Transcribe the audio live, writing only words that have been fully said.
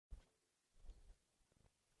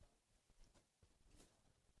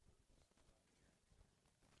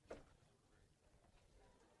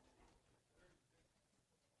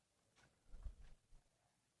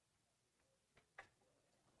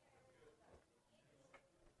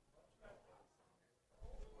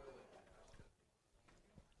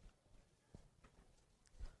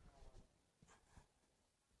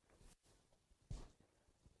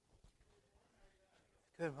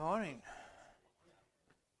Good morning.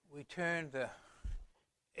 We turned the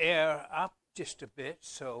air up just a bit,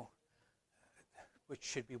 which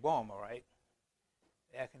should be warmer, right?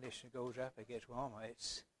 The air conditioner goes up, it gets warmer.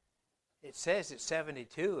 It says it's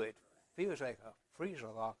 72. It feels like a freezer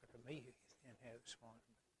locker to me in here this morning.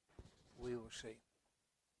 We will see.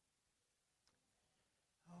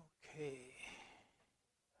 Okay.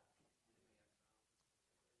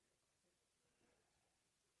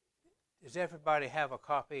 Does everybody have a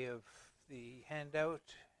copy of the handout?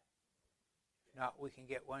 If not, we can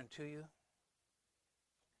get one to you.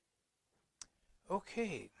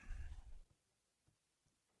 Okay.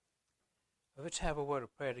 Well, let's have a word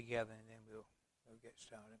of prayer together, and then we'll get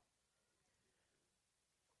started.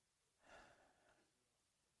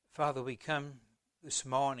 Father, we come this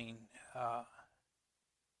morning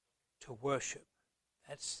to worship.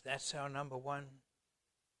 That's our number one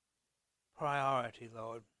priority,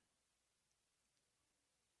 Lord.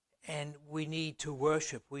 And we need to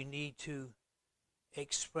worship. We need to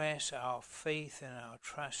express our faith and our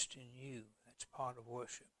trust in you. That's part of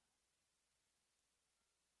worship.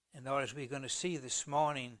 And Lord, as we're going to see this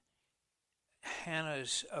morning,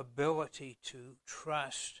 Hannah's ability to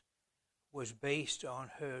trust was based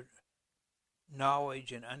on her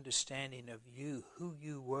knowledge and understanding of you, who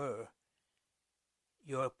you were,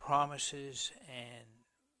 your promises, and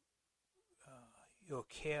your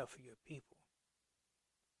care for your people.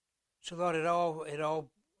 So Lord, it all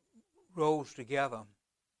rolls together.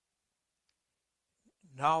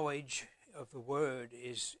 Knowledge of the Word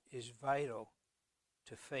is vital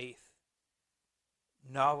to faith.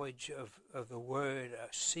 Knowledge of the Word,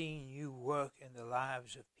 seeing you work in the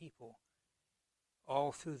lives of people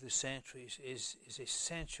all through the centuries is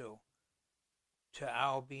essential to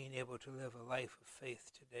our being able to live a life of faith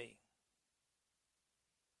today.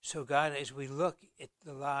 So God, as we look at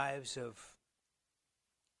the lives of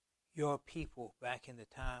your people back in the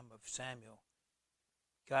time of Samuel,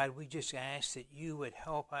 God, we just ask that you would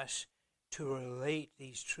help us to relate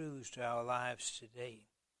these truths to our lives today.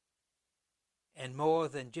 And more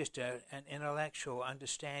than just an intellectual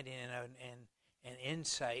understanding and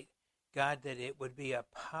insight, God, that it would be a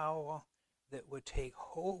power that would take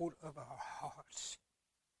hold of our hearts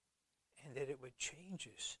and that it would change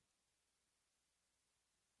us.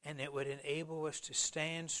 And it would enable us to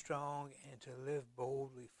stand strong and to live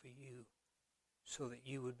boldly for you so that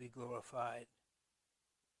you would be glorified,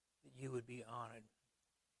 that you would be honored.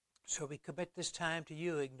 So we commit this time to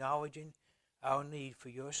you, acknowledging our need for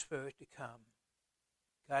your Spirit to come.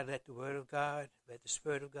 God, let the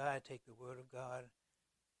Spirit of God take the Word of God,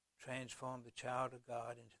 transform the child of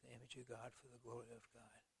God into the image of God for the glory of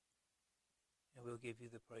God. And we'll give you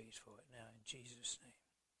the praise for it now in Jesus' name.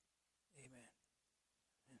 Amen.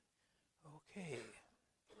 Okay.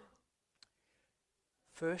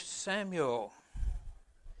 1 Samuel.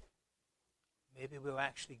 Maybe we'll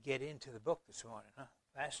actually get into the book this morning, huh?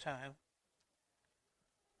 Last time,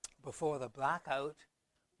 before the blackout,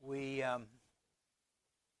 we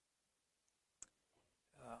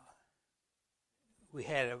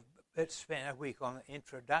had spent a week on the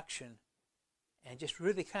introduction and just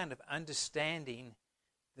really kind of understanding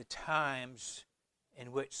the times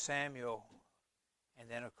in which Samuel and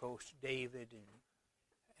then, of course, David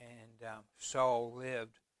and Saul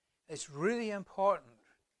lived. It's really important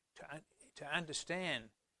to understand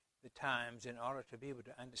the times in order to be able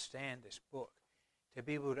to understand this book, to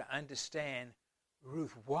be able to understand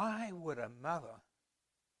Ruth. Why would a mother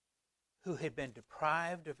who had been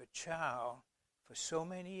deprived of a child for so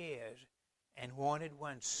many years and wanted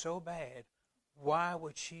one so bad, why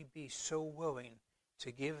would she be so willing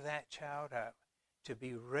to give that child up to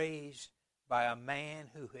be raised by a man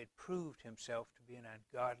who had proved himself to be an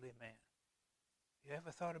ungodly man? You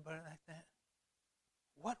ever thought about it like that?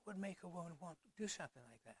 What would make a woman want to do something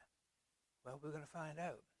like that? Well, we're going to find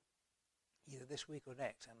out. Either this week or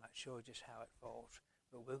next. I'm not sure just how it falls,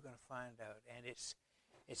 but we're going to find out. And it's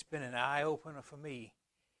been an eye-opener for me.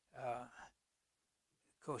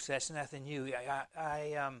 Of course, that's nothing new.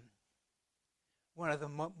 One of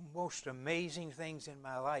the most amazing things in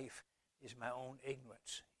my life is my own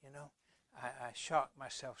ignorance, you know. I shock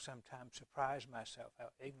myself sometimes, surprise myself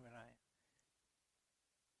how ignorant I am.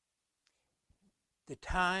 The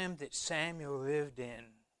time that Samuel lived in,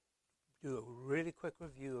 do a really quick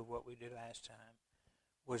review of what we did last time,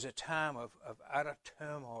 was a time of utter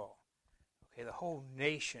turmoil. Okay, the whole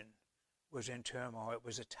nation was in turmoil. It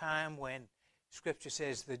was a time when Scripture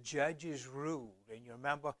says the judges ruled. And you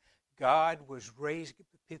remember, God was raised,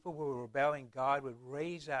 people were rebelling, God would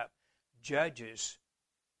raise up judges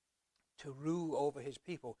to rule over his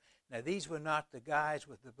people. Now, these were not the guys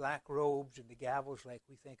with the black robes and the gavels like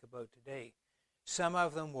we think about today. Some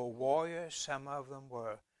of them were warriors. Some of them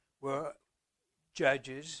were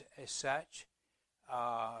judges as such.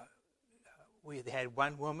 We had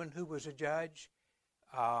one woman who was a judge.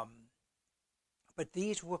 But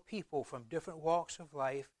these were people from different walks of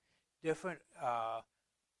life, different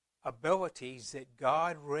abilities that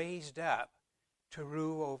God raised up to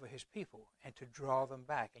rule over his people and to draw them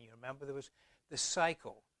back. And you remember there was the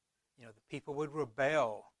cycle. You know, the people would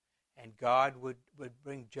rebel, and God would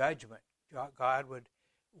bring judgment. God would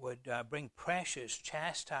bring pressures,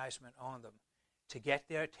 chastisement on them to get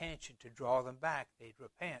their attention, to draw them back. They'd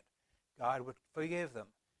repent. God would forgive them.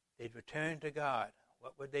 They'd return to God.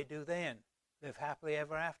 What would they do then? Live happily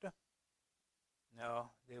ever after?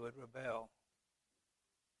 No, they would rebel.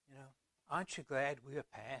 You know, aren't you glad we are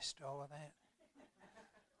past all of that?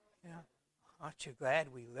 You know, aren't you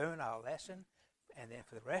glad we learn our lesson, and then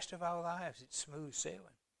for the rest of our lives it's smooth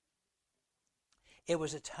sailing? It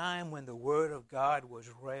was a time when the Word of God was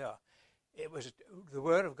rare. The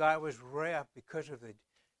Word of God was rare because of the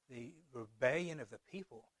rebellion of the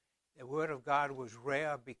people. The Word of God was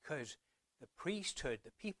rare because the priesthood,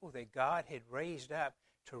 the people that God had raised up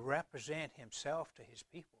to represent himself to his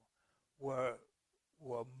people, were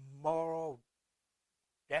moral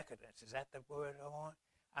decadence. Is that the word I want?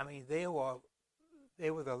 I mean, they were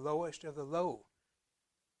the lowest of the low.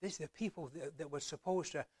 These are the people that were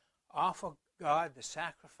supposed to offer God the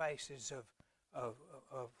sacrifices of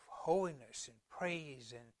holiness and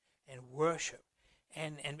praise and worship.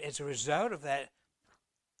 And as a result of that,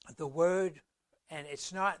 the word, and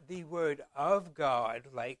it's not the word of God,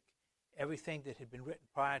 like everything that had been written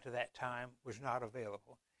prior to that time was not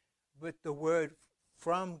available, but the word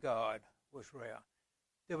from God was rare.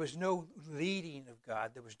 There was no leading of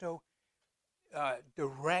God. There was no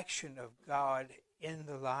direction of God in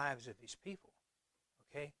the lives of his people.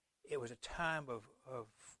 Okay? It was a time of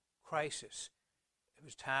crisis. It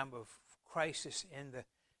was a time of crisis in the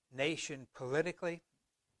nation politically.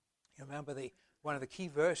 You remember one of the key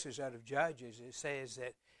verses out of Judges, it says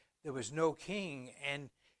that there was no king and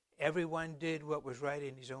everyone did what was right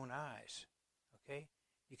in his own eyes. Okay?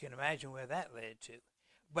 You can imagine where that led to.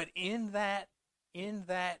 But in that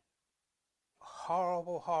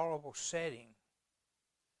horrible, horrible setting,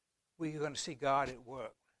 we're going to see God at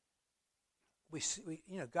work.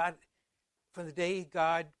 God, from the day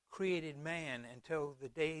God created man until the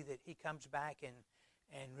day that he comes back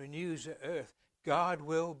and renews the earth, God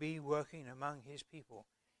will be working among his people.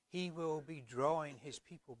 He will be drawing his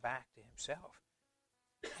people back to himself.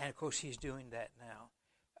 And, of course, he's doing that now.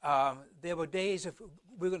 There were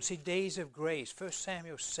we're going to see days of grace. 1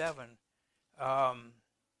 Samuel 7,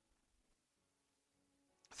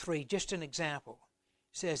 3, just an example.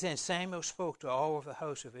 It says, Then Samuel spoke to all of the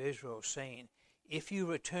house of Israel, saying, If you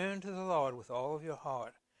return to the Lord with all of your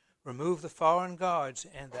heart, remove the foreign gods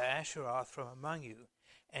and the Asheroth from among you,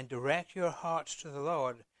 and direct your hearts to the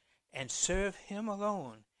Lord, and serve him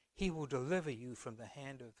alone, he will deliver you from the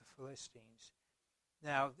hand of the Philistines.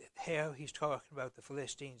 Now, here he's talking about the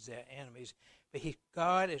Philistines, their enemies, but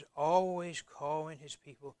God is always calling his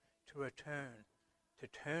people to return, to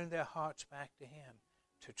turn their hearts back to him,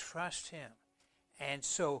 to trust him. And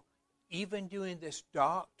so, even during this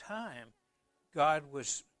dark time, God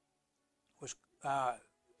was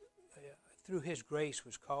through his grace,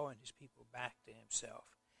 was calling his people back to himself.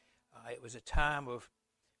 It was a time of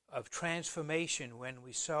transformation when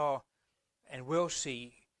we saw and will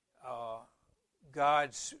see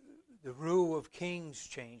the rule of kings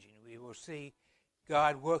changing. We will see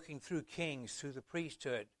God working through kings, through the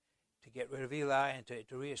priesthood, to get rid of Eli and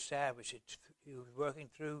to reestablish it. He was working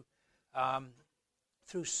through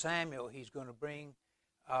Samuel. He's going to bring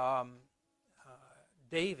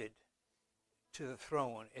David to the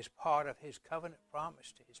throne as part of his covenant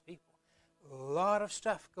promise to his people. A lot of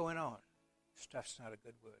stuff going on. Stuff's not a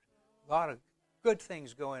good word. A lot of good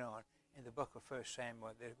things going on in the book of 1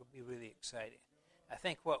 Samuel that will be really exciting. I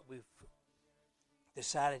think what we've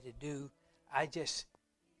decided to do, I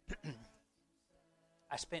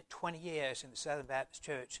spent 20 years in the Southern Baptist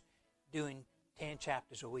Church doing 10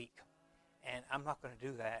 chapters a week. And I'm not going to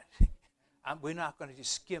do that. We're not going to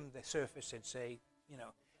just skim the surface and say,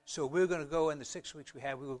 So we're going to go in the 6 weeks we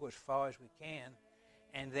have, we'll go as far as we can.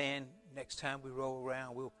 And then next time we roll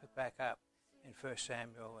around, we'll pick back up in 1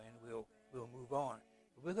 Samuel and we'll move on.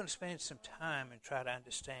 But we're going to spend some time and try to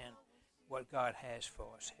understand what God has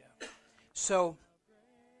for us here. So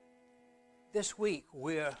this week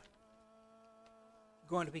we're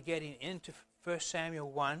going to be getting into 1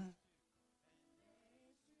 Samuel 1.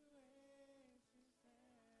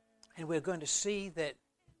 And we're going to see that,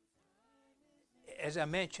 as I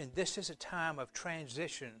mentioned, this is a time of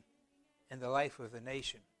transition in the life of the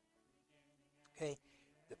nation. Okay?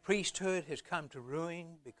 The priesthood has come to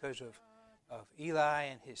ruin because of Eli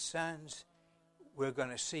and his sons. We're going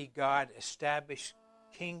to see God establish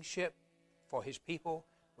kingship for his people,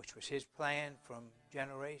 which was his plan from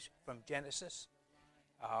Genesis.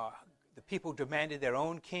 The people demanded their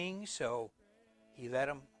own king, so he let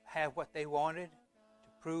them have what they wanted to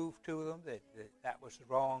prove to them that was the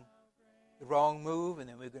wrong move, and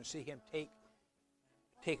then we're going to see him take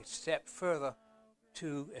a step further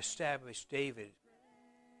to establish David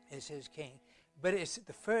as his king. But it's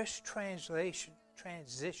the first transition,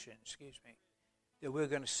 that we're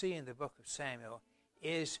going to see in the book of Samuel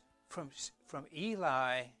is from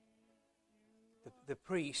Eli, the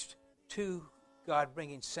priest, to God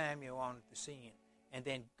bringing Samuel on the scene. And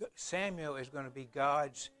then Samuel is going to be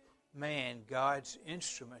God's man, God's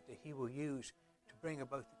instrument that he will use to bring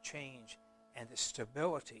about the change and the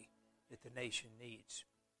stability that the nation needs.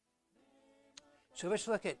 So let's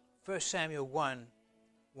look at 1 Samuel 1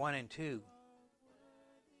 and 2.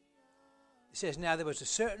 It says, "Now there was a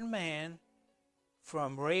certain man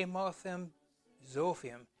from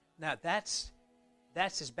Ramoth-Zophim." Now that's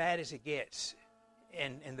as bad as it gets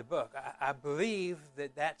in the book. I believe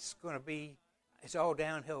that's going to be, it's all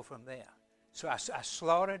downhill from there. So I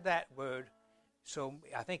slaughtered that word, so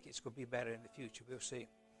I think it's going to be better in the future. We'll see.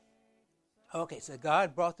 Okay, so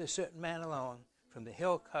God brought this certain man along from the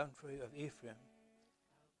hill country of Ephraim,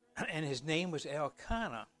 and his name was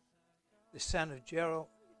Elkanah, the son of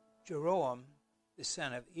Jeroham, the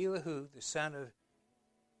son of Elihu, the son of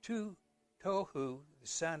Tohu, the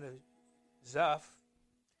son of Zoph,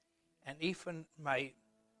 an Ephraimite,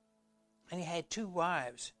 and he had 2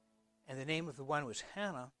 wives, and the name of the one was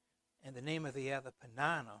Hannah, and the name of the other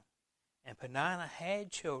Peninnah. And Peninnah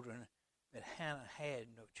had children, but Hannah had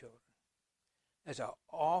no children. There's an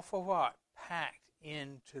awful lot packed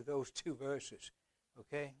into those 2 verses,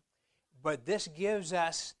 okay? But this gives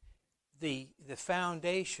us the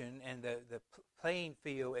foundation and the playing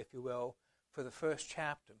field, if you will, for the first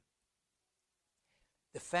chapter.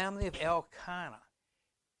 The family of Elkanah.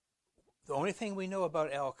 The only thing we know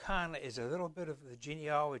about Elkanah is a little bit of the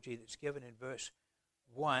genealogy that's given in verse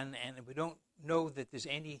 1, and we don't know that there's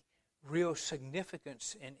any real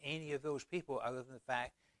significance in any of those people other than the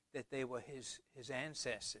fact that they were his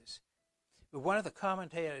ancestors. But one of the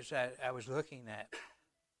commentators I was looking at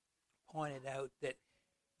pointed out that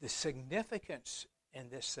the significance in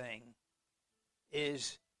this thing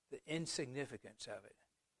is the insignificance of it.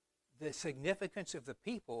 The significance of the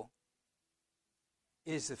people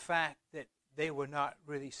is the fact that they were not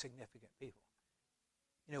really significant people.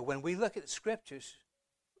 You know, when we look at the scriptures,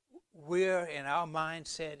 we're in our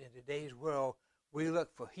mindset in today's world, we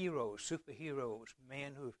look for heroes, superheroes,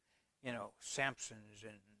 men who, Samsons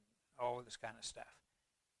and all this kind of stuff.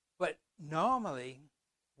 But normally,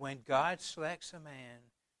 when God selects a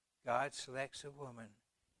man, God selects a woman,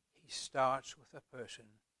 he starts with a person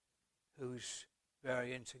who's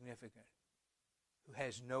very insignificant, who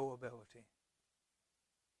has no ability.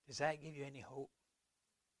 Does that give you any hope?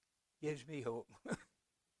 Gives me hope.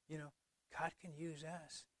 God can use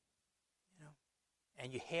us.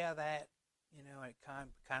 And you hear that, and it kind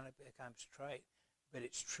of becomes trite, but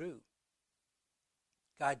it's true.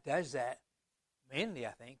 God does that mainly,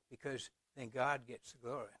 I think, because then God gets the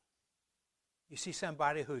glory. You see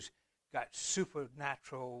somebody who's got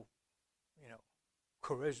supernatural,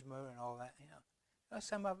 charisma and all that,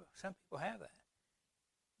 some people have that.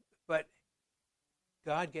 But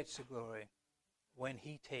God gets the glory when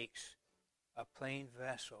he takes a plain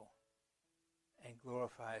vessel and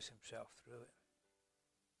glorifies himself through it.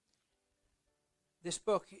 This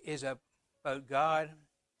book is about a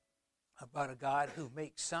God who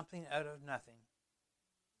makes something out of nothing,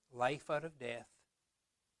 life out of death,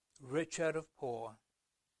 rich out of poor,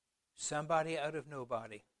 somebody out of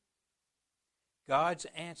nobody. God's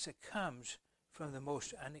answer comes from the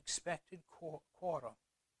most unexpected quarter.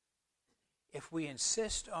 If we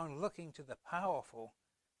insist on looking to the powerful,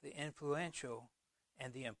 the influential,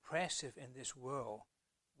 and the impressive in this world,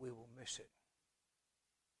 we will miss it.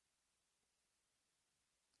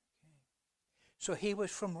 Okay. So he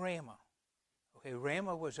was from Ramah. Okay,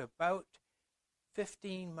 Ramah was about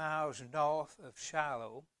 15 miles north of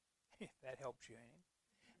Shiloh, if that helps you any.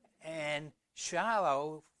 And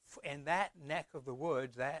Shiloh, in that neck of the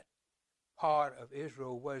woods, that part of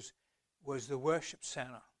Israel was the worship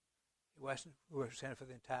center. It wasn't the worship center for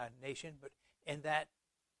the entire nation, but in that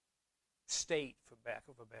state, for lack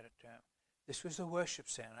of a better term, this was the worship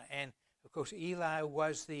center. And of course, Eli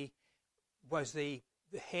was the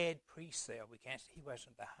the head priest there. We can't. He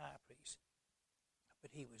wasn't the high priest,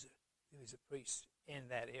 but he was a priest in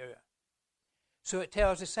that area. So it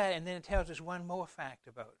tells us that, and then it tells us one more fact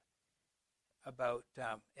about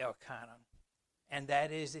Elkanah, and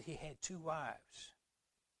that is that he had 2 wives.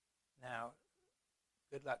 Now,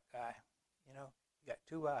 good luck, guy. You got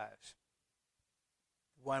 2 wives.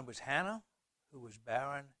 One was Hannah, who was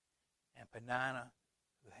barren, and Peninnah,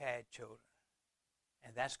 who had children.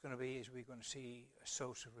 And that's going to be, as we're going to see, a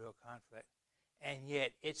source of real conflict. And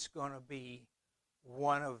yet, it's going to be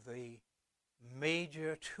one of the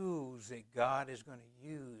major tools that God is going to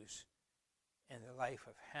use in the life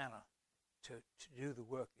of Hannah to do the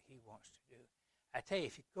work that he wants to do. I tell you,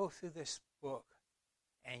 if you go through this book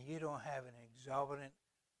and you don't have an exorbitant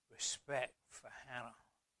respect for Hannah,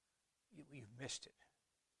 you've missed it.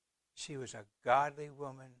 She was a godly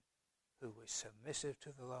woman who was submissive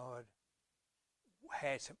to the Lord,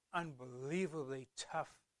 had some unbelievably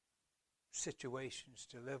tough situations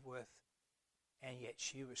to live with, and yet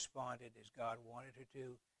she responded as God wanted her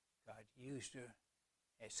to. God used her.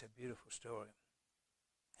 It's a beautiful story,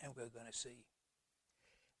 and we're going to see.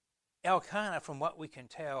 Elkanah, from what we can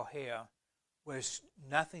tell here, was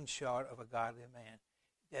nothing short of a godly man.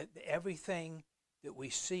 Everything that we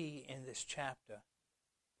see in this chapter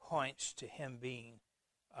points to him being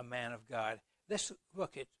a man of God. Let's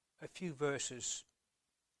look at a few verses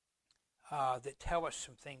that tell us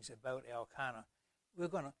some things about Elkanah. We're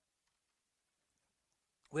going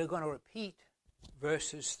to repeat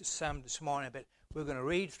verses some this morning, but we're going to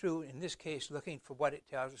read through, in this case, looking for what it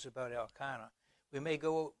tells us about Elkanah. We may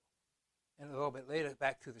go in a little bit later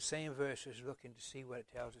back through the same verses, looking to see what it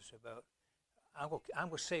tells us about. I'm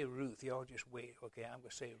going to say Ruth. Y'all just wait, okay? I'm going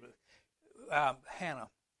to say Ruth. Hannah.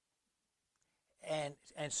 And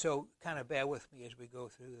so kind of bear with me as we go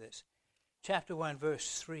through this. Chapter 1,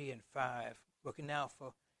 verse 3 and 5. Looking now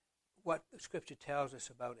for what the Scripture tells us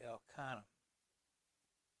about Elkanah.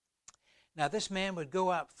 Now this man would go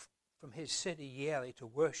up from his city yearly to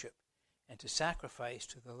worship and to sacrifice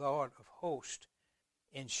to the Lord of hosts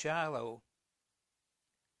in Shiloh.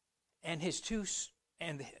 And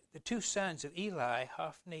the 2 sons of Eli,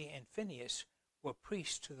 Hophni and Phinehas, were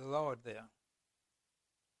priests to the Lord there.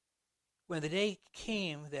 When the day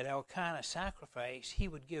came that Elkanah sacrificed, he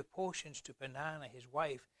would give portions to Peninnah his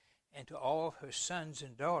wife and to all of her sons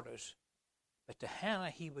and daughters. But to Hannah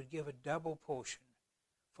he would give a double portion,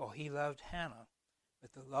 for he loved Hannah,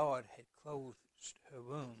 but the Lord had closed her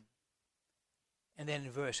womb. And then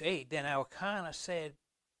in verse 8, then Elkanah said,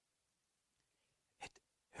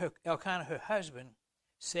 Elkanah, her husband,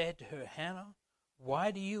 said to her, Hannah,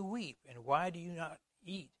 why do you weep, and why do you not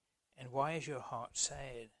eat, and why is your heart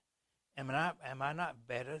sad? Am I not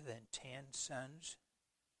better than 10 sons?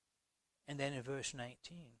 And then in verse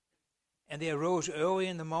 19, and they arose early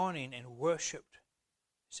in the morning and worshipped,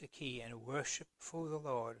 it's a key, and worshipped before the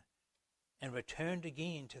Lord, and returned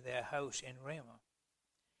again to their house in Ramah.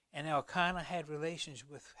 And Elkanah had relations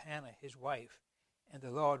with Hannah his wife, and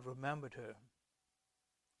the Lord remembered her.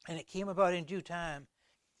 And it came about in due time,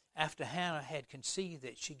 after Hannah had conceived,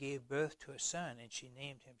 that she gave birth to a son, and she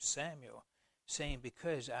named him Samuel, saying,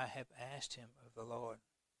 because I have asked him of the Lord.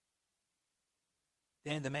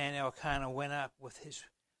 Then the man Elkanah went up with his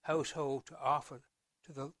household to offer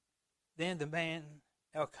to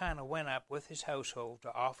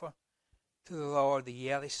the Lord the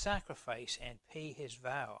yearly sacrifice and pay his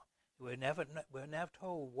vow. We're never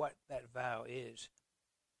told what that vow is.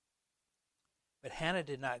 But Hannah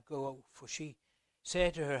did not go, for she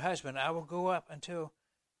said to her husband, I will not go up until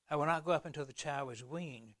the child is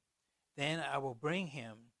weaned. Then I will bring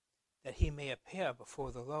him, that he may appear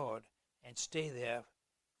before the Lord and stay there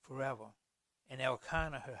forever. And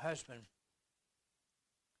Elkanah, her husband,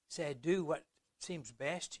 said, do what seems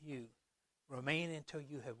best to you. Remain until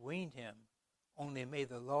you have weaned him. Only may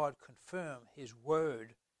the Lord confirm his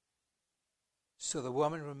word. So the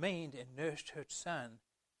woman remained and nursed her son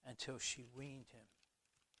until she weaned him.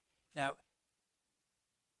 Now,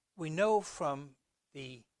 we know from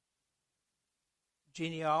the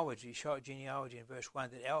short genealogy in verse 1,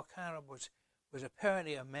 that Elkanah was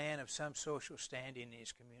apparently a man of some social standing in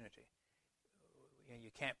his community.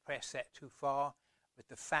 You can't press that too far, but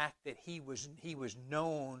the fact that he was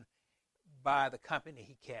known by the company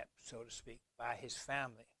he kept, so to speak, by his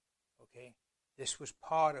family. Okay, this was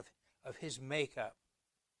part of his makeup.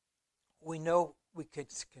 We know I can't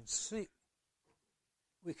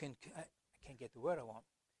get the word I want.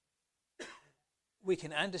 We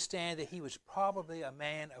can understand that he was probably a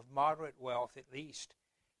man of moderate wealth, at least,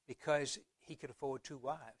 because he could afford 2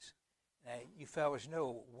 wives. Now, you fellas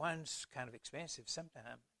know one's kind of expensive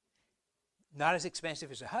sometimes. Not as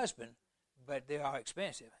expensive as a husband, but they are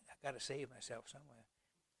expensive. I've got to save myself somewhere.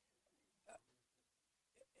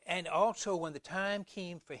 And also, when the time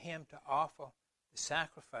came for him to offer the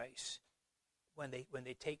sacrifice, when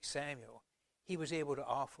they take Samuel, he was able to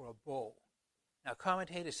offer a bull. Now,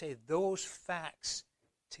 commentators say those facts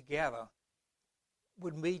together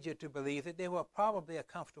would lead you to believe that they were probably a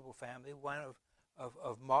comfortable family, one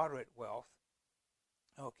of moderate wealth.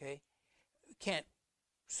 Okay, can't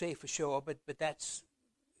say for sure, but that's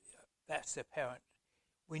apparent.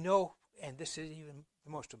 We know, and this is even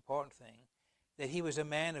the most important thing, that he was a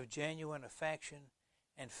man of genuine affection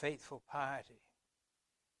and faithful piety.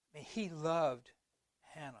 I mean, he loved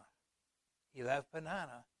Hannah. He loved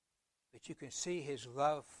Peninnah, but you can see his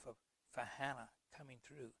love for Hannah coming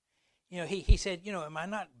through. He said, am I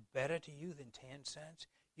not better to you than 10 sons?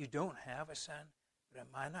 You don't have a son, but am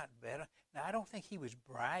I not better? Now, I don't think he was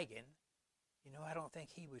bragging. I don't think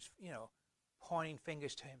he was, pointing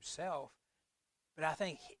fingers to himself. But I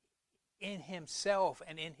think in himself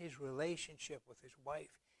and in his relationship with his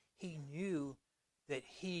wife, he knew that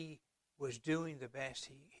he was doing the best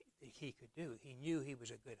he could do. He knew he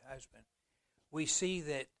was a good husband. We see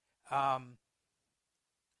that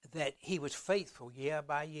that he was faithful year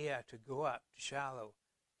by year to go up to Shiloh.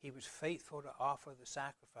 He was faithful to offer the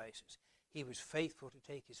sacrifices. He was faithful to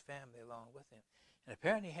take his family along with him. And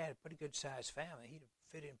apparently he had a pretty good-sized family. He'd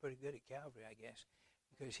fit in pretty good at Calvary, I guess,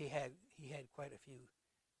 because he had quite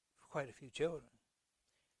a few children.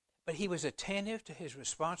 But he was attentive to his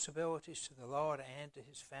responsibilities to the Lord and to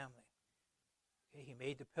his family. Okay, he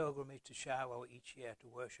made the pilgrimage to Shiloh each year to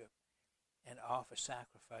worship and offer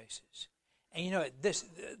sacrifices. And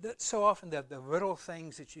so often the little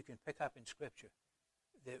things that you can pick up in Scripture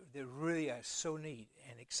that really are so neat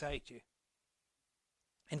and excite you.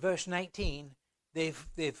 In verse 19, they've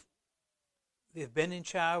been in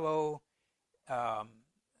Shiloh.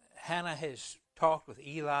 Hannah has talked with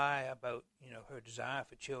Eli about her desire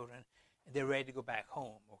for children, and they're ready to go back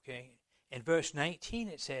home. Okay. In verse 19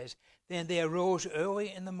 it says, "Then they arose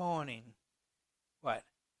early in the morning." What?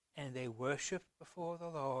 "And they worshipped before the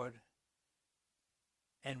Lord,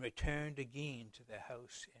 and returned again to their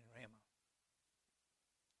house in Ramah."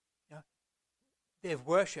 They've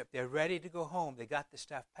worshipped. They're ready to go home. They got the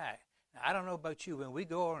stuff packed. Now, I don't know about you. When we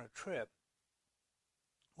go on a trip,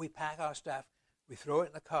 we pack our stuff. We throw it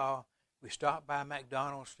in the car. We stop by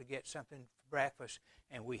McDonald's to get something for breakfast,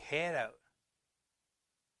 and we head out.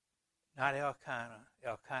 Not Elkanah.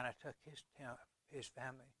 Elkanah took his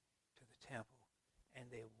family to the temple,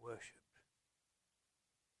 and they worshipped.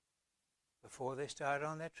 Before they started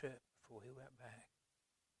on their trip, before he went back,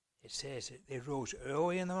 it says that they rose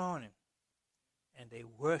early in the morning, and they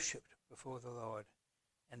worshipped before the Lord,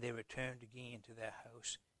 and they returned again to their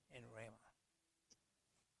house in Ramah.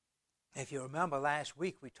 If you remember last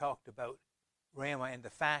week, we talked about Ramah and the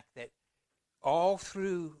fact that all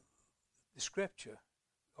through the Scripture,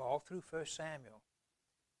 all through 1 Samuel,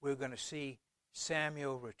 we're going to see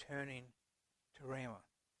Samuel returning to Ramah.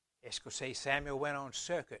 It's going to say Samuel went on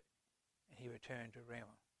circuit, and he returned to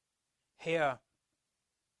Ramah. Here,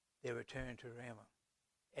 they returned to Ramah.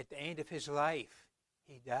 At the end of his life,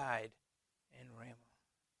 he died in Ramah.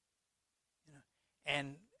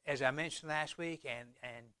 And as I mentioned last week, and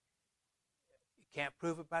you can't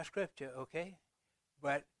prove it by Scripture, okay?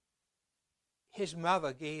 But his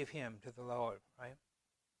mother gave him to the Lord, right?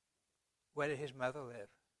 Where did his mother live?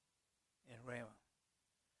 In Ramah.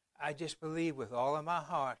 I just believe with all of my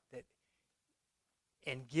heart that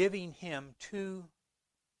in giving him to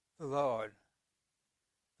the Lord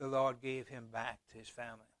gave him back to his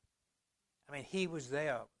family. I mean, he was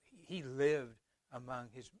there. He lived among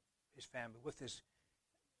his family with his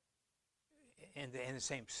in the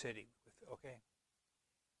same city. Okay.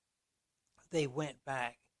 They went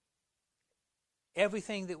back.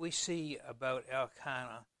 Everything that we see about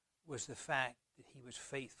Elkanah was the fact that he was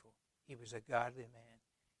faithful. He was a godly man.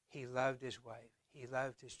 He loved his wife. He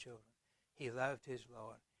loved his children. He loved his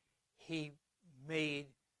Lord. He made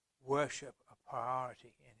worship a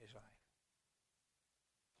priority in his life.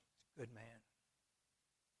 Good man.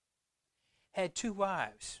 Had 2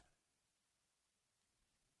 wives.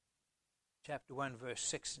 Chapter 1, verse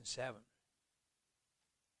 6 and 7.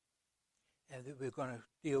 And we're going to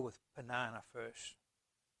deal with Peninnah first.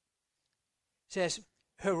 It says,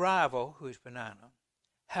 her rival, who is Peninnah,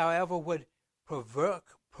 however, would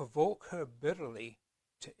provoke her bitterly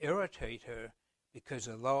to irritate her because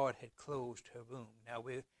the Lord had closed her womb. Now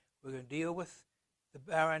we're going to deal with the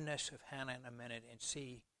barrenness of Hannah in a minute and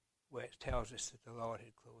see where it tells us that the Lord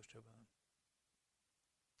had closed her womb.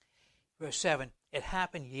 Verse 7, it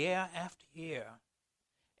happened year after year,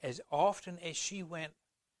 as often as she went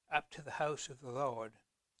up to the house of the Lord,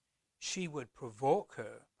 she would provoke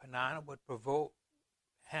her. Peninnah would provoke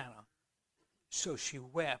Hannah, so she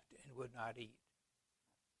wept and would not eat.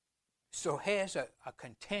 So here's a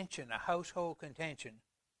contention, a household contention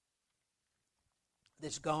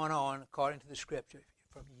that's gone on, according to the scripture,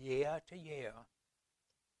 from year to year,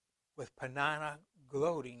 with Peninnah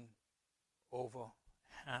gloating over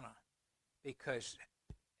Hannah, because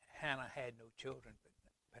Hannah had no children, but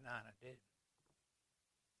Peninnah did.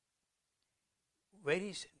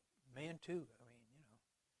 Ladies, men too. I mean,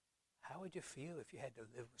 how would you feel if you had to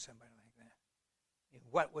live with somebody like that? And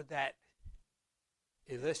what would that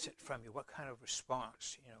elicit from you? What kind of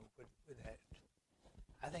response, would that?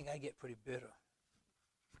 I think I'd get pretty bitter.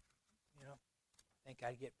 I think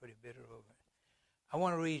I'd get pretty bitter over it. I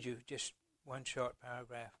want to read you just one short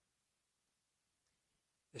paragraph.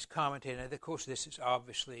 This commentator, and of course this is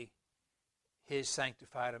obviously his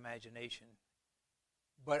sanctified imagination,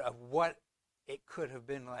 but of what it could have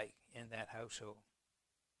been like in that household.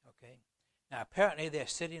 Okay? Now apparently they're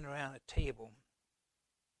sitting around a table.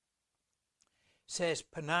 Says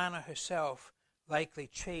Peninnah herself likely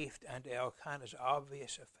chafed under Elkanah's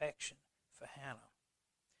obvious affection for Hannah.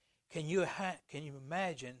 Can you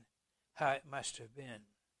imagine how it must have been?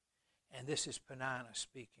 And this is Peninnah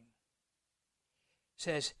speaking.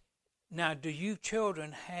 Says, now do you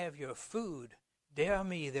children have your food? Dear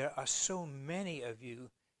me, there are so many of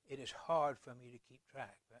you, it is hard for me to keep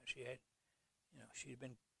track. But she'd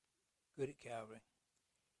been good at Calvary.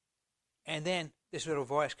 And then this little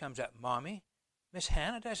voice comes up, Mommy, Miss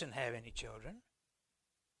Hannah doesn't have any children.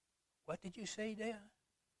 What did you say, dear?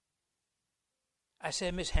 I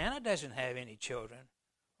said, Miss Hannah doesn't have any children.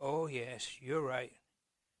 Oh, yes, you're right.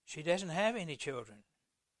 She doesn't have any children.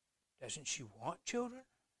 Doesn't she want children?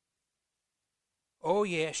 Oh,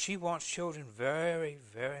 yes, she wants children very,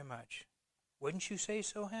 very much. Wouldn't you say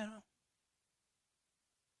so, Hannah?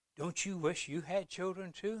 Don't you wish you had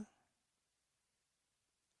children, too?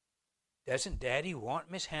 Doesn't Daddy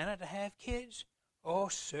want Miss Hannah to have kids? Oh,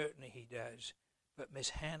 certainly he does. But Miss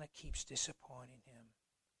Hannah keeps disappointing him.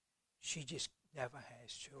 She just never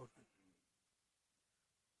has children.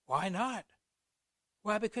 Why not?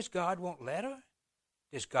 Why, because God won't let her?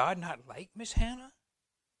 Does God not like Miss Hannah?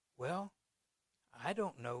 Well, I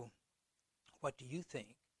don't know. What do you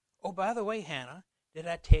think? Oh, by the way, Hannah, did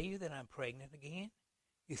I tell you that I'm pregnant again?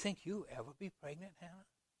 You think you'll ever be pregnant, Hannah?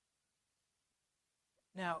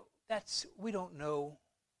 Now, we don't know.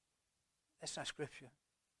 That's not Scripture.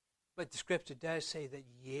 But the Scripture does say that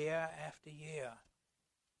year after year,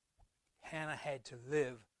 Hannah had to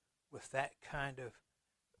live with that kind of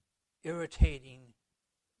irritating,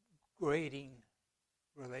 grating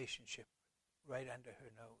relationship right under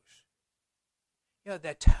her nose.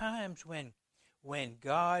 There are times when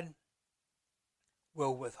God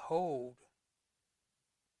will withhold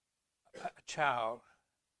a child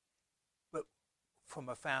from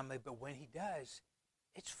a family, but when he does,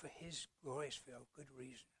 it's for his glorious, good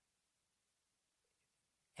reason.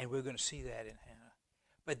 And we're going to see that in Hannah.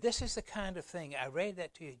 But this is the kind of thing, I read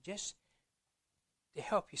that to you just to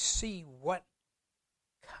help you see what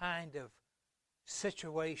kind of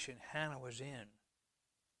situation Hannah was in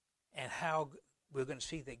and how we're going to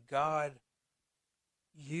see that God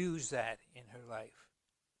used that in her life.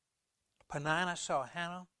 Peninnah saw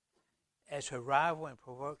Hannah as her rival and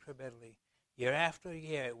provoked her bitterly. Year after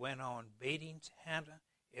year it went on, baiting Hannah,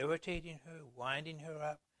 irritating her, winding her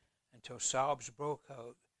up until sobs broke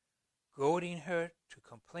out, goading her to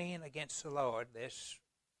complain against the Lord. That's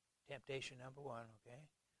temptation number one, okay?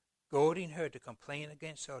 Goading her to complain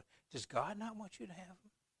against the Lord. Does God not want you to have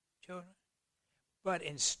children? But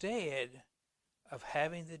instead of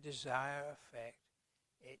having the desired effect,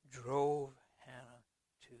 it drove Hannah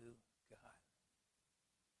to God.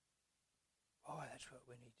 Oh, that's what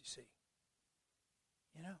we need to see.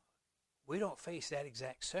 We don't face that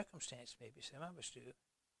exact circumstance, maybe some of us do.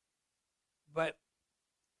 But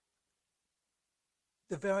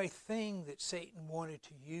the very thing that Satan wanted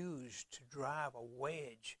to use to drive a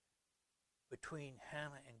wedge between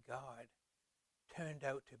Hannah and God turned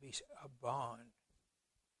out to be a bond.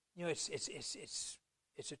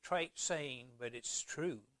 It's a trite saying, but it's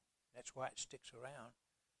true. That's why it sticks around.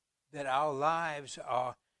 That our lives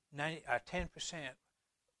are 10%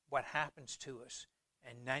 what happens to us,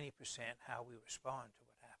 and 90% how we respond to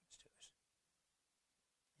what happens to us.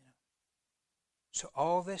 So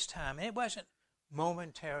all this time, and it wasn't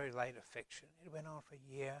momentary light affliction. It went on for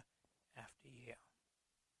year after year.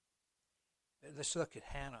 Let's look at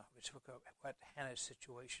Hannah. Let's look at what Hannah's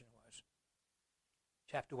situation was.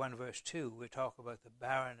 Chapter 1, verse 2, we talk about the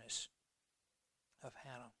barrenness of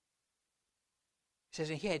Hannah. It says,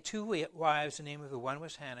 and he had two wives. The name of the one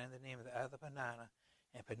was Hannah, and the name of the other Peninnah.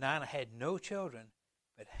 And Peninnah had no children,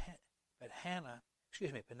 but Peninnah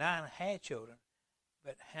had children,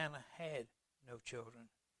 but Hannah had no children.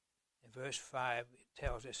 In verse 5, it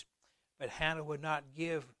tells us, but Hannah would not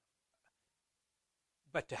give,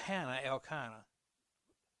 but to Hannah,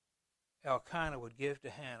 Elkanah would give to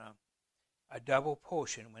Hannah a double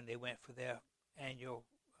portion when they went for their annual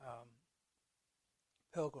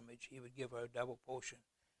pilgrimage. He would give her a double portion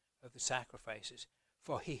of the sacrifices.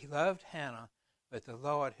 For he loved Hannah, but the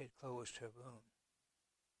Lord had closed her womb.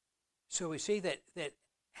 So we see that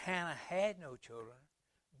Hannah had no children,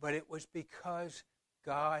 but it was because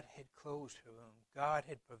God had closed her womb. God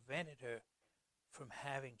had prevented her from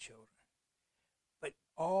having children. But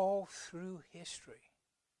all through history,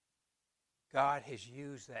 God has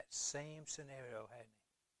used that same scenario, hasn't he?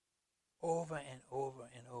 Over and over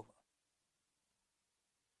and over.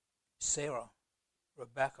 Sarah,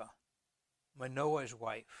 Rebecca, Manoah's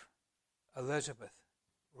wife, Elizabeth,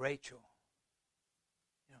 Rachel.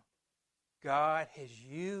 God has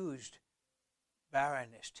used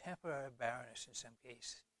barrenness, temporary barrenness in some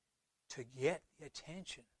cases, to get the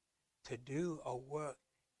attention, to do a work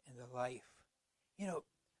in the life.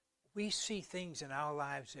 We see things in our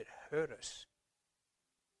lives that hurt us.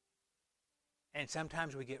 And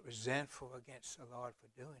sometimes we get resentful against the Lord for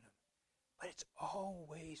doing them. But it's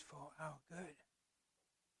always for our good.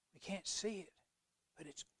 We can't see it, but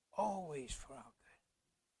it's always for our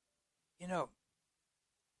good.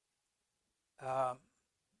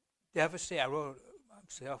 Devastation, I wrote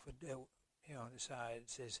myself on the side, it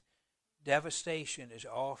says, devastation is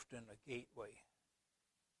often a gateway.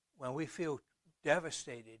 When we feel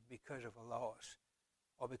devastated because of a loss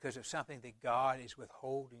or because of something that God is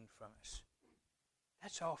withholding from us,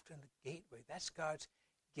 that's often the gateway. That's God's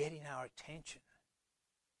getting our attention,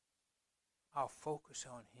 our focus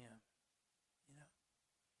on Him.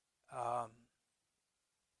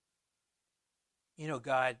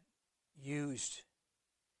 God used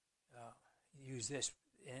this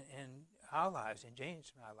in our lives, in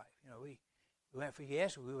James and my life. We went for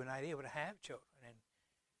years, we were not able to have children, and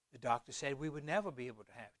the doctor said we would never be able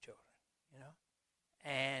to have children.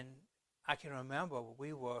 And I can remember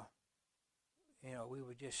we were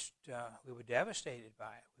devastated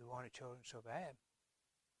by it. We wanted children so bad,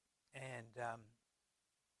 and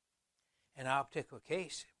in our particular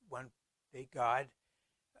case, one day God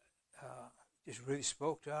just really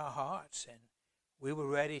spoke to our hearts, and we were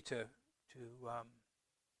ready to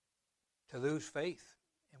lose faith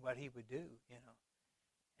in what He would do,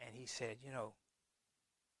 And He said, you know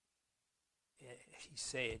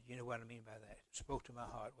what I mean by that? Spoke to my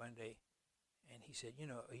heart one day, and He said,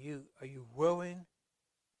 are you willing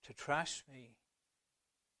to trust me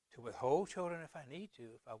to withhold children if I need to,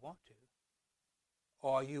 if I want to?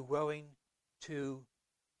 Or are you willing to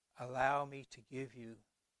allow me to give you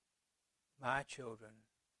my children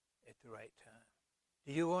at the right time?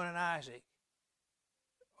 Do you want an Isaac,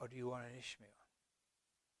 or do you want an Ishmael?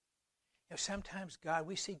 Sometimes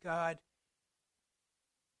we see God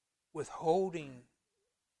withholding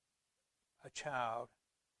a child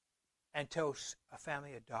until a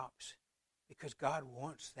family adopts, because God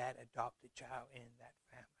wants that adopted child in that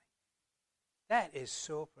family. That is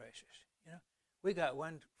so precious. We got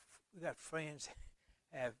friends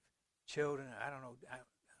have children. I don't know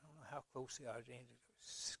how close they are, James,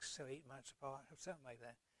 6 or 8 months apart or something like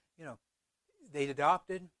that. They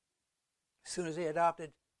adopted. As soon as they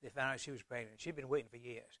adopted, they found out she was pregnant. She'd been waiting for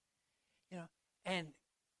years. And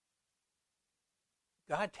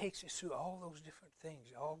God takes us through all those different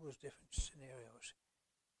things, all those different scenarios.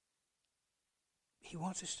 He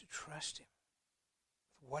wants us to trust Him.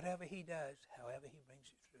 Whatever He does, however He brings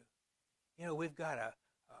it through. We've got an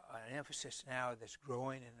emphasis now that's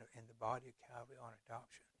growing in the body of Calvary on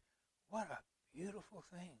adoption. What a beautiful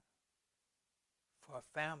thing for a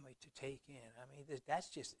family to take in. I mean, that's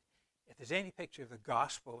just, if there's any picture of the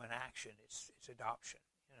gospel in action, it's adoption,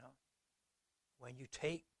 When you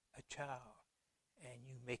take a child and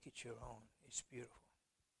you make it your own, it's beautiful.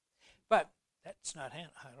 But that's not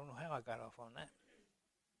Hannah. I don't know how I got off on that.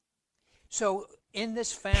 So in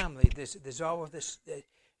this family, there's all of this,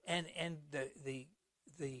 and the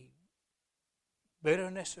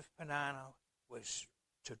bitterness of Peninnah was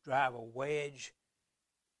to drive a wedge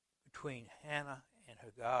between Hannah and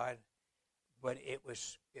her God, but it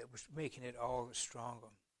was making it all the stronger.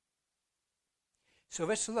 So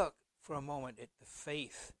let's look for a moment at the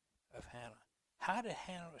faith of Hannah. How did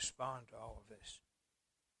Hannah respond to all of this?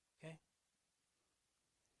 Okay?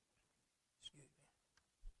 Excuse me.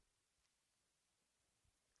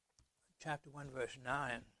 chapter 1, verse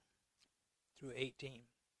 9 through 18.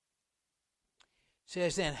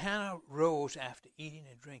 Says, then Hannah rose after eating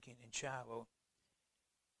and drinking in Shiloh.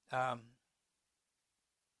 Now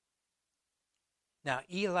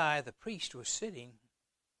Eli the priest was sitting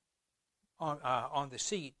on the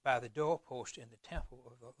seat by the doorpost in the temple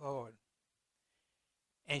of the Lord.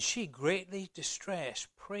 And she, greatly distressed,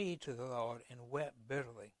 prayed to the Lord and wept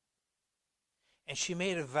bitterly. And she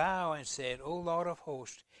made a vow and said, O Lord of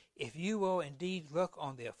hosts, if you will indeed look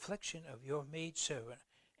on the affliction of your maidservant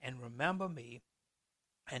and remember me,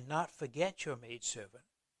 and not forget your maidservant,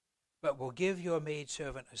 but will give your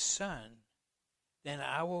maidservant a son, then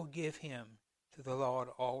I will give him to the Lord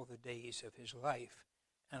all the days of his life,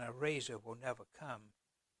 and a razor will never come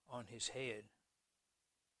on his head.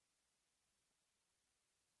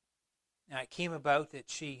 Now it came about that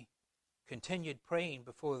she continued praying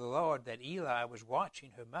before the Lord, that Eli was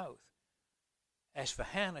watching her mouth. As for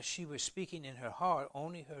Hannah, she was speaking in her heart,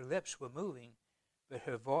 only her lips were moving, but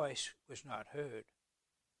her voice was not heard.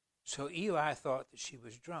 So Eli thought that she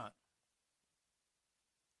was drunk.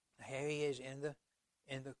 Here he is in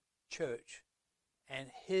the church,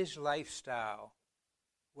 and his lifestyle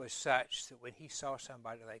was such that when he saw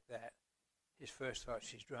somebody like that, his first thought,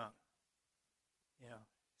 she's drunk. You know,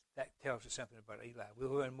 that tells us something about Eli.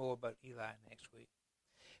 We'll learn more about Eli next week.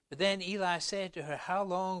 But then Eli said to her, how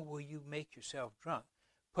long will you make yourself drunk?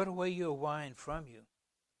 Put away your wine from you.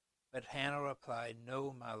 But Hannah replied,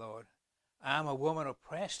 no, my Lord. I am a woman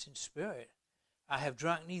oppressed in spirit. I have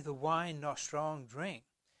drunk neither wine nor strong drink,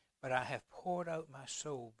 but I have poured out my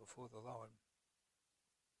soul before the Lord.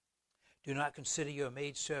 Do not consider your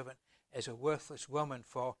maidservant as a worthless woman,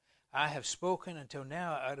 for I have spoken until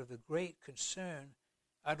now out of my great concern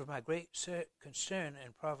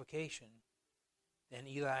and provocation. Then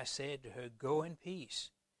Eli said to her, go in peace,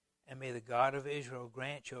 and may the God of Israel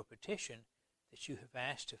grant your petition that you have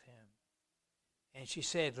asked of him. And she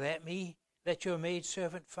said, let your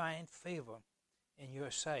maidservant find favor in your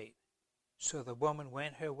sight. So the woman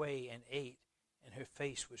went her way and ate, and her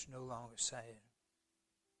face was no longer sad.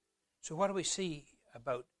 So what do we see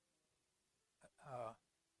about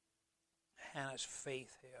Hannah's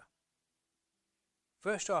faith here?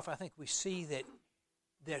 First off, I think we see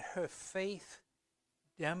that her faith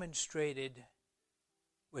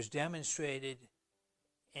was demonstrated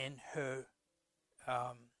in her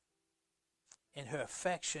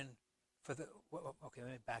affection for the. Okay,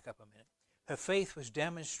 let me back up a minute. Her faith was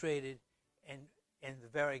demonstrated in the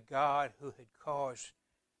very God who had caused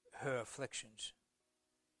her afflictions.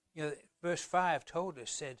 You know, verse 5 told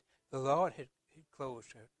us, said, the Lord had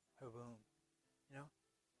closed her womb. You know,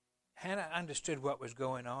 Hannah understood what was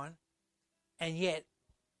going on, and yet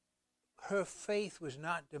her faith was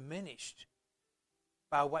not diminished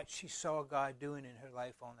by what she saw God doing in her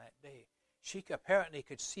life on that day. She apparently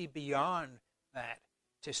could see beyond that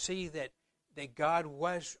to see that God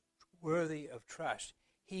was worthy of trust.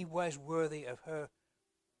 He was worthy of her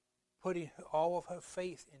putting all of her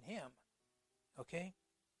faith in him. Okay?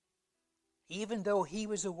 Even though he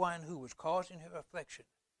was the one who was causing her affliction,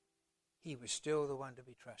 he was still the one to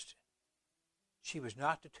be trusted. She was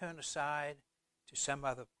not to turn aside to some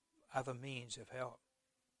other means of help.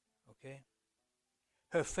 Okay?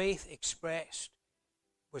 Her faith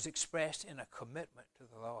was expressed in a commitment to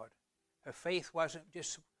the Lord. Her faith wasn't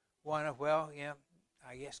just one of, well, yeah,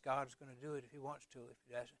 I guess God's going to do it if he wants to, if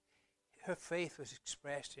he doesn't. Her faith was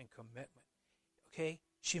expressed in commitment. Okay?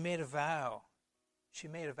 She made a vow. She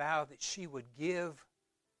made a vow that she would give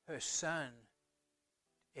her son,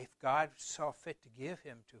 if God saw fit to give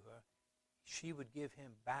him to her, she would give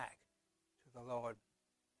him back to the Lord.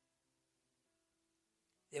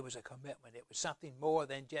 It was a commitment. It was something more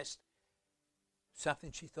than just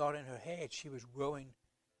something she thought in her head. She was willing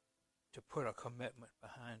to put a commitment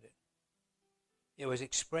behind it. It was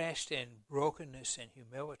expressed in brokenness and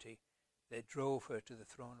humility that drove her to the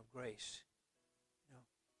throne of grace. You know,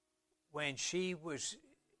 when she was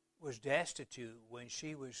destitute, when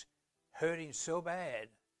she was hurting so bad,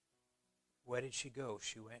 where did she go?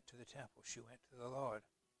 She went to the temple. She went to the Lord.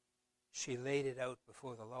 She laid it out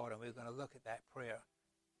before the Lord, and we're going to look at that prayer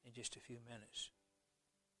in just a few minutes.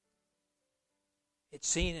 It's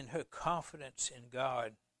seen in her confidence in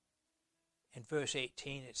God. In verse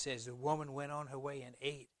 18 it says, the woman went on her way and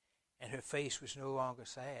ate, and her face was no longer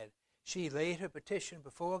sad. She laid her petition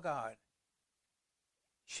before God.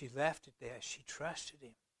 She left it there. She trusted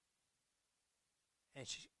him. And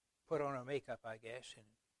she put on her makeup, I guess, and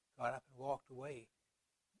got up and walked away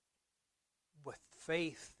with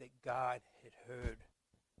faith that God had heard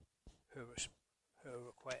her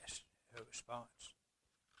request, her response.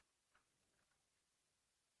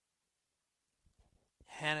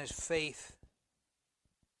 Hannah's faith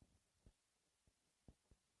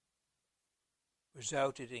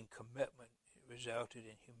resulted in commitment. It resulted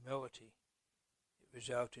in humility. It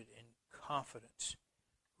resulted in confidence,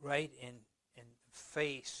 right in the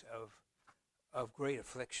face of great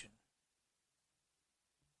affliction.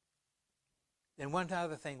 Then one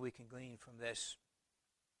other thing we can glean from this,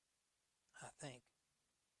 I think,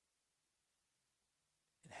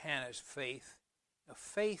 in Hannah's faith. Now,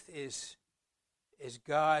 faith is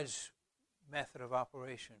God's method of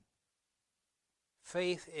operation.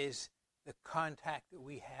 Faith is the contact that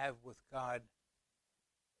we have with God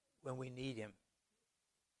when we need Him.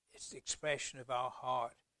 It's the expression of our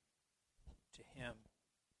heart to Him.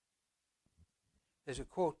 There's a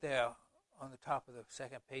quote there on the top of the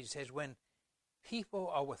second page. It says, when people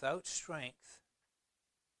are without strength,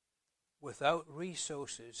 without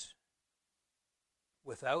resources,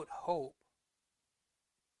 without hope,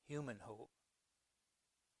 human hope,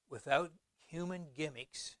 without human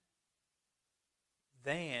gimmicks,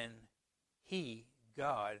 then He,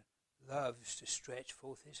 God, loves to stretch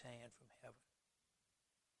forth His hand from heaven.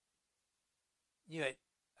 You know, it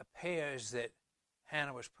appears that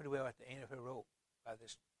Hannah was pretty well at the end of her rope by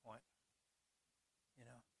this point. You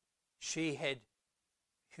know, she had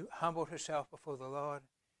humbled herself before the Lord.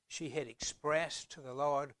 She had expressed to the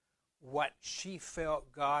Lord what she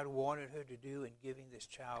felt God wanted her to do in giving this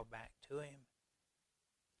child back to Him.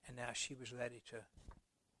 And now she was ready to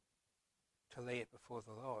lay it before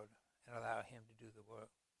the Lord and allow Him to do the work.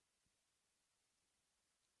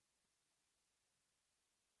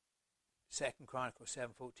 2 Chronicles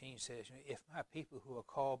 7:14 says, if my people who are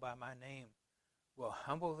called by my name will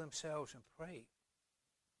humble themselves and pray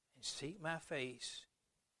and seek my face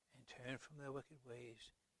and turn from their wicked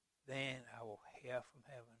ways, then I will hear from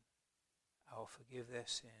heaven. I will forgive their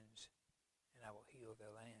sins and I will heal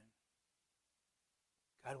their land.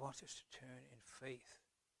 God wants us to turn in faith.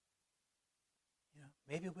 You know,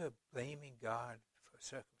 maybe we're blaming God for a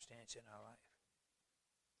circumstance in our life.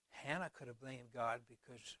 Hannah could have blamed God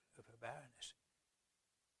because of her barrenness,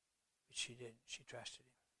 but she didn't. She trusted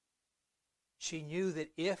Him. She knew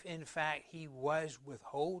that if, in fact, He was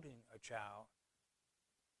withholding a child,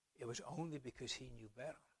 it was only because He knew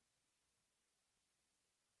better.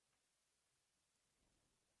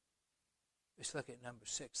 Let's look at number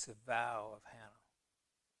 6, the vow of Hannah.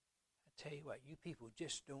 I tell you what, you people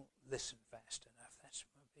just don't listen fast enough. That's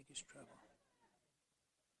my biggest trouble.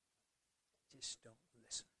 Just don't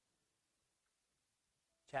listen.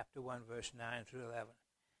 Chapter 1, verse 9 through 11.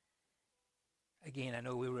 Again, I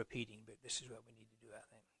know we're repeating, but this is what we need to do, I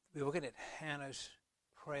think. We're looking at Hannah's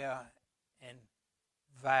prayer and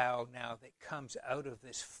vow now that comes out of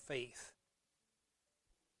this faith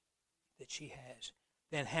that she has.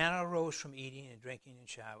 Then Hannah arose from eating and drinking in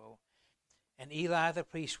Shiloh, and Eli the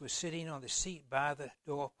priest was sitting on the seat by the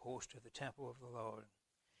doorpost of the temple of the Lord.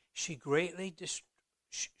 She greatly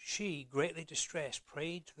distressed,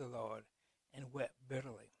 prayed to the Lord, and wept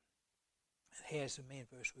bitterly. And here's the main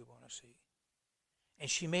verse we want to see. And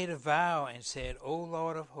she made a vow and said, O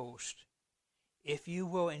Lord of hosts, if you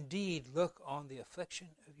will indeed look on the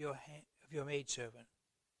affliction of your maidservant,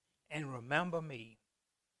 and remember me,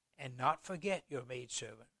 and not forget your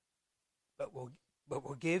maidservant, but will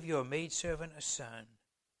give your maidservant a son,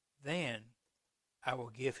 then I will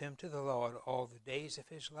give him to the Lord all the days of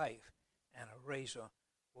his life, and a razor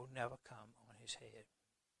will never come on his head.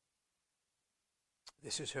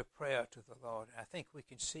 This is her prayer to the Lord. I think we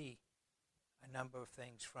can see a number of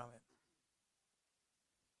things from it.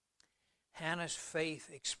 Hannah's faith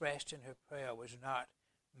expressed in her prayer was not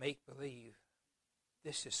make-believe.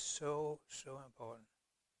 This is so, so important.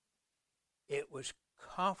 It was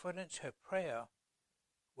confidence. Her prayer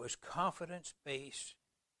was confidence based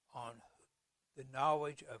on the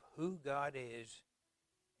knowledge of who God is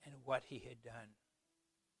and what He had done.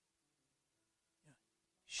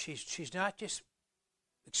 She's not just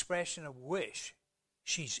expression of wish.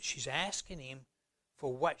 She's asking Him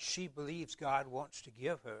for what she believes God wants to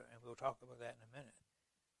give her, and we'll talk about that in a minute.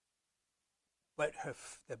 But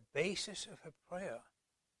the basis of her prayer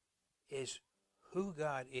is who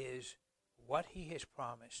God is, what He has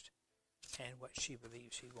promised, and what she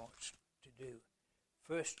believes He wants to do.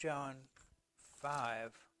 1 John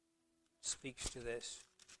 5 speaks to this.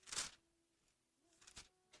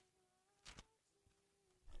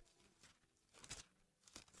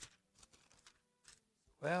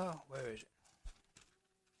 Well, where is it?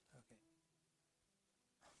 Okay.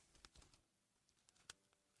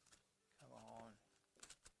 Come on.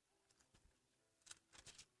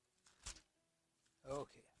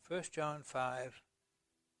 Okay. 1 John 5,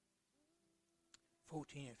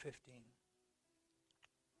 14 and 15.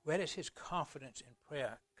 Where does his confidence in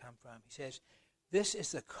prayer come from? He says, this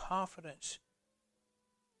is the confidence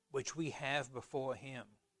which we have before him.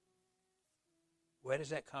 Where does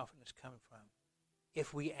that confidence come from?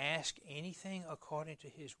 If we ask anything according to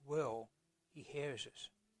his will, he hears us.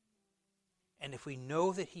 And if we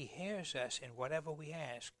know that he hears us in whatever we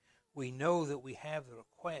ask, we know that we have the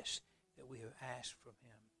request that we have asked from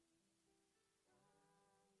him.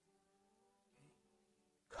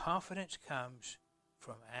 Okay. Confidence comes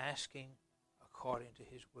from asking according to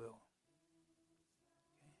his will.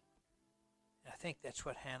 Okay. And I think that's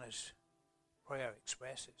what Hannah's prayer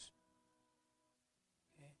expresses.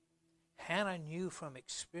 Okay. Hannah knew from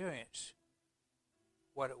experience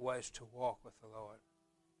what it was to walk with the Lord.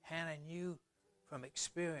 Hannah knew from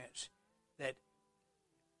experience that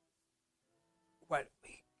what,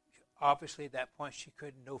 obviously at that point she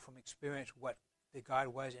couldn't know from experience what that God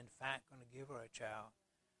was in fact going to give her a child.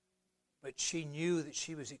 But she knew that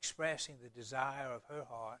she was expressing the desire of her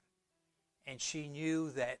heart, and she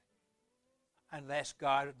knew that unless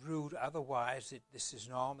God ruled otherwise, that this is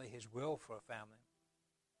normally his will for a family.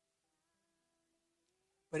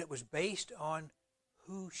 But it was based on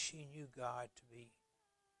who she knew God to be.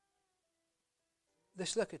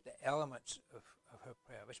 Let's look at the elements of her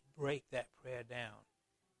prayer. Let's break that prayer down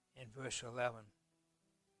in verse 11.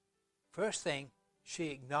 First thing, she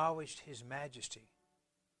acknowledged his majesty.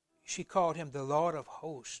 She called him the Lord of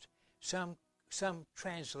hosts. Some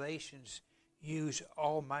translations use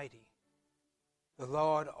Almighty. The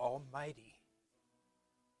Lord Almighty.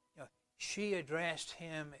 You know, she addressed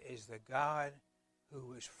him as the God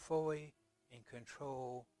who was fully in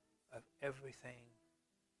control of everything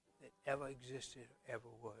that ever existed or ever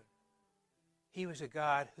would. He was a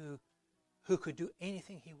God who could do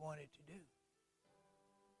anything he wanted to do.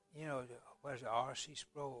 You know, what does R.C.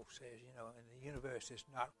 Sproul says, you know, in the universe there's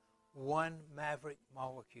not one maverick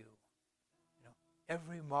molecule. You know,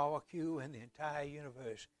 every molecule in the entire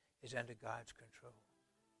universe is under God's control.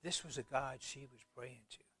 This was a God she was praying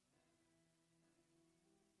to.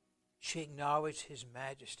 She acknowledged his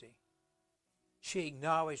majesty. She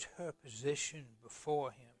acknowledged her position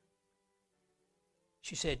before him.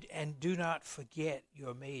 She said, and do not forget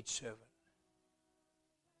your maidservant.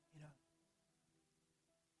 You know,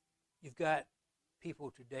 you've got people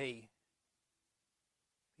today,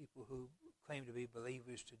 people who claim to be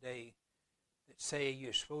believers today, that say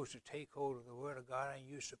you're supposed to take hold of the Word of God and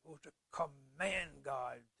you're supposed to command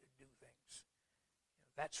God to do things. You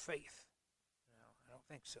know, that's faith. No, I don't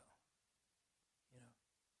think so. You know,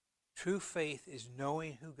 true faith is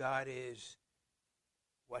knowing who God is,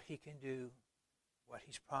 what he can do, what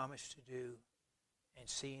he's promised to do, and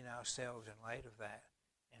seeing ourselves in light of that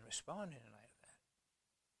and responding in light of that.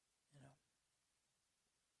 You know,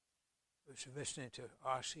 I was listening to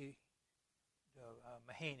R.C.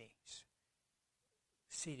 Mahaney's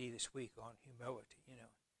CD this week on humility, you know,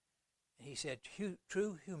 and he said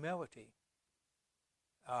true humility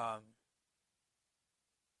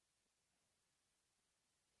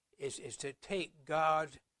is to take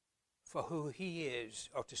God for who he is,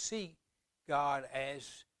 or to see God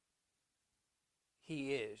as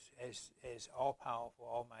he is, as all-powerful,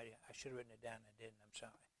 almighty. I should have written it down, I didn't, I'm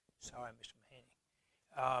sorry. Sorry, Mr.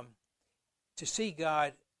 Mahaney. To see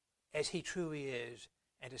God as he truly is,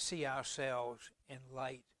 and to see ourselves in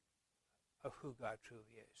light of who God truly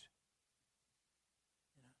is.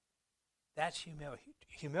 You know, that's humility.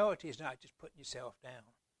 Humility is not just putting yourself down.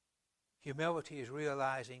 Humility is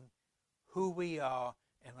realizing who we are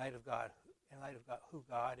in light of God, who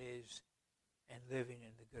God is, and living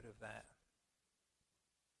in the good of that.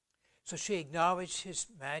 So she acknowledged his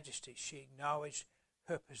majesty. She acknowledged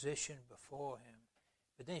her position before him.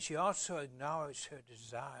 But then she also acknowledged her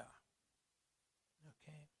desire.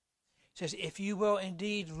 Okay? It says, if you will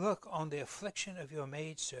indeed look on the affliction of your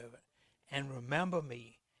maidservant, and remember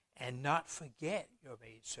me, and not forget your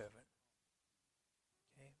maidservant,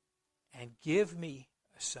 okay, and give me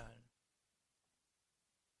a son.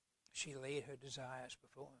 She laid her desires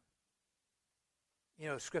before him. You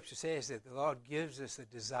know, Scripture says that the Lord gives us the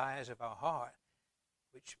desires of our heart,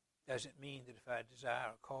 which doesn't mean that if I desire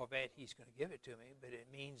a Corvette, he's going to give it to me, but it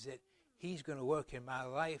means that he's going to work in my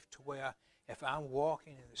life to where if I'm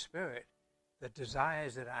walking in the Spirit, the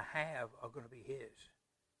desires that I have are going to be his.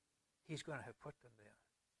 He's going to have put them there.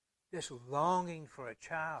 This longing for a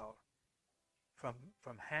child on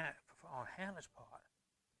Hannah's part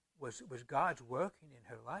was God's working in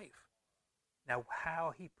her life. Now,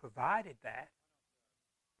 how he provided that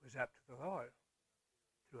was up to the Lord,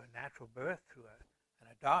 through a natural birth, through an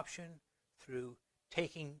adoption, through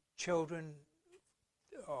taking children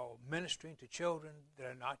or ministering to children that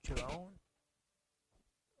are not your own,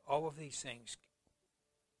 All of these things,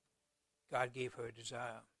 God gave her a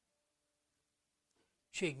desire.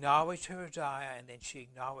 She acknowledged her desire, and then she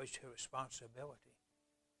acknowledged her responsibility.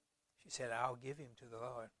 She said, I'll give him to the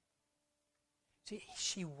Lord. See,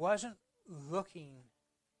 she wasn't looking,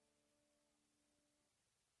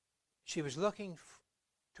 she was looking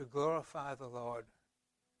to glorify the Lord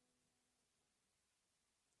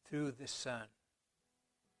through this son.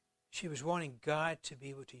 She was wanting God to be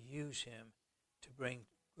able to use him to bring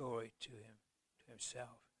glory to him, to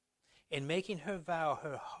himself. In making her vow,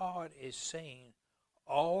 her heart is saying,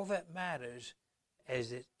 all that matters is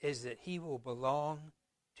that he will belong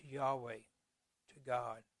to Yahweh, to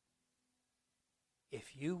God.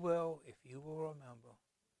 If you will remember,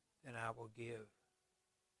 then I will give.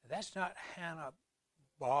 That's not Hannah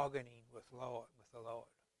bargaining with the Lord.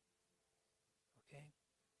 Okay?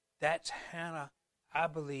 That's Hannah, I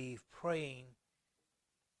believe, praying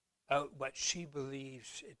out what she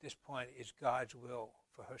believes at this point is God's will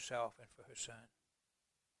for herself and for her son.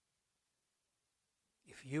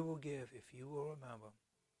 If you will give, if you will remember,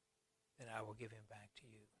 then I will give him back to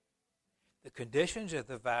you. The conditions of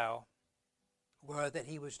the vow were that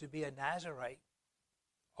he was to be a Nazirite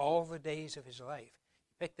all the days of his life.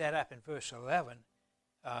 Pick that up in verse 11.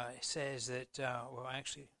 It says that,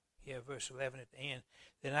 verse 11 at the end,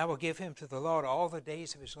 then I will give him to the Lord all the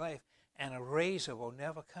days of his life, and a razor will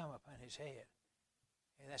never come upon his head.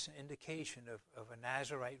 And that's an indication of a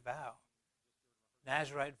Nazirite vow.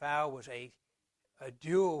 Nazirite vow was a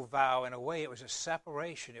dual vow in a way. It was a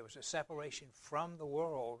separation. It was a separation from the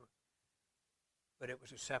world, but it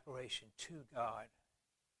was a separation to God.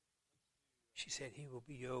 She said, he will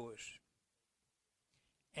be yours.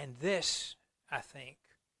 And this, I think,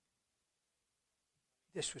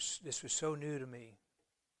 this was so new to me.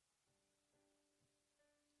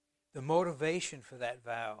 The motivation for that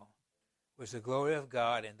vow was the glory of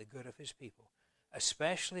God and the good of his people,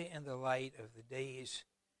 especially in the light of the days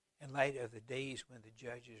when the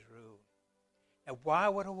judges ruled. Now, why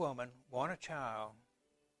would a woman want a child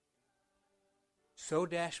so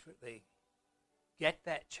desperately, get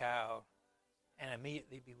that child, and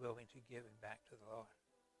immediately be willing to give him back to the Lord?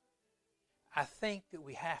 I think that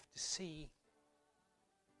we have to see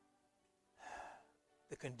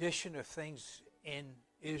the condition of things in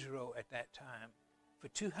Israel at that time. For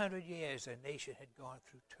 200 years, the nation had gone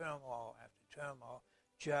through turmoil after turmoil,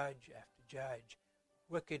 judge after judge,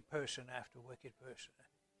 wicked person after wicked person.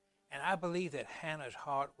 And I believe that Hannah's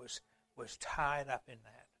heart was tied up in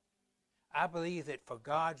that. I believe that for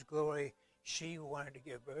God's glory, she wanted to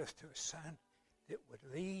give birth to a son that would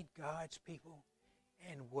lead God's people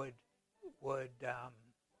and would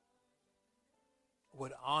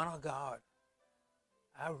honor God.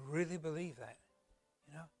 I really believe that,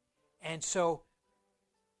 And so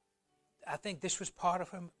I think this was part of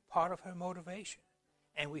her motivation,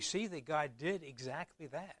 and we see that God did exactly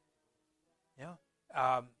that.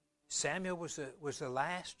 Samuel was the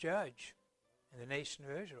last judge in the nation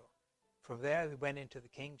of Israel. From there, he went into the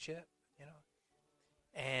kingship,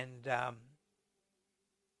 and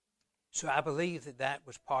so I believe that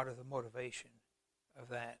was part of the motivation of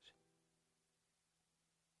that.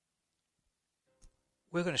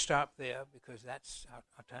 We're going to stop there because that's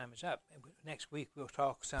our time is up. And next week we'll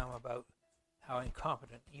talk some about how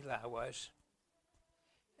incompetent Eli was.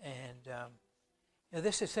 And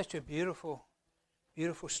this is such a beautiful,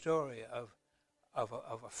 beautiful story of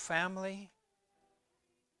a family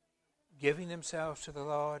giving themselves to the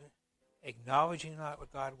Lord, acknowledging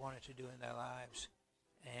what God wanted to do in their lives,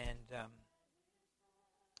 and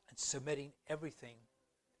submitting everything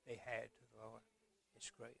they had to the Lord.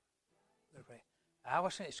 It's great.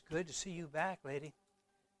 Allison, it's good to see you back, lady.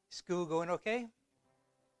 School going okay?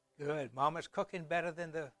 Good. Mama's cooking better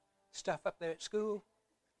than the stuff up there at school?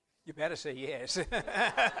 You better say yes.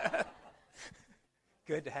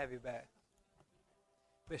 Good to have you back.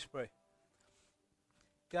 Let's pray.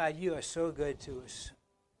 God, you are so good to us.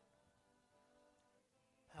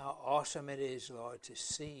 How awesome it is, Lord, to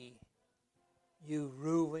see you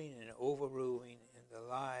ruling and overruling in the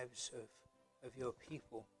lives of your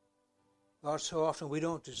people. Lord, so often we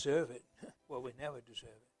don't deserve it. Well, we never deserve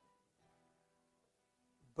it.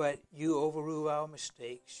 But you overrule our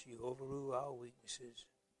mistakes. You overrule our weaknesses,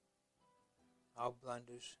 our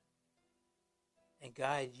blunders. And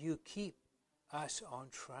God, you keep us on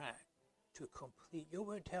track to complete. Your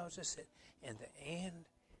word tells us that in the end,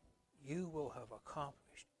 you will have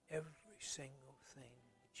accomplished every single thing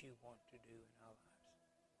that you want to do in our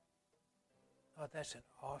lives. Lord, that's an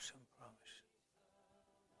awesome promise.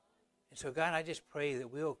 And so, God, I just pray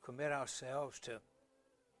that we'll commit ourselves to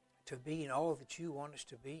being all that you want us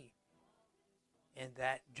to be. in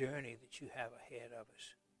that journey that you have ahead of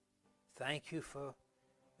us. Thank you for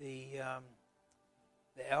the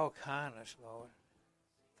Elkanahs, Lord.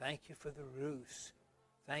 Thank you for the Ruths.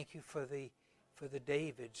 Thank you for the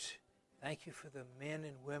Davids. Thank you for the men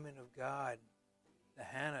and women of God, the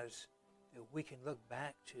Hannahs, that we can look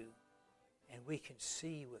back to and we can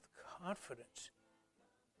see with confidence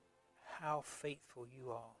how faithful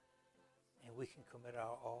you are. And we can commit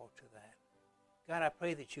our all to that. God, I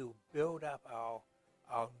pray that you build up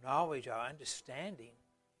our knowledge, our understanding,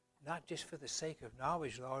 not just for the sake of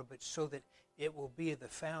knowledge, Lord, but so that it will be the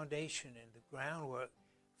foundation and the groundwork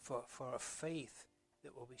for a faith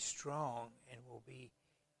that will be strong and will be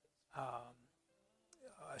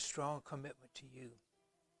a strong commitment to you.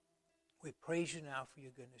 We praise you now for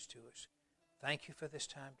your goodness to us. Thank you for this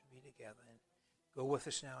time to be together. And go with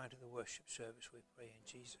us now into the worship service, we pray in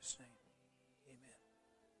Jesus' name. Amen.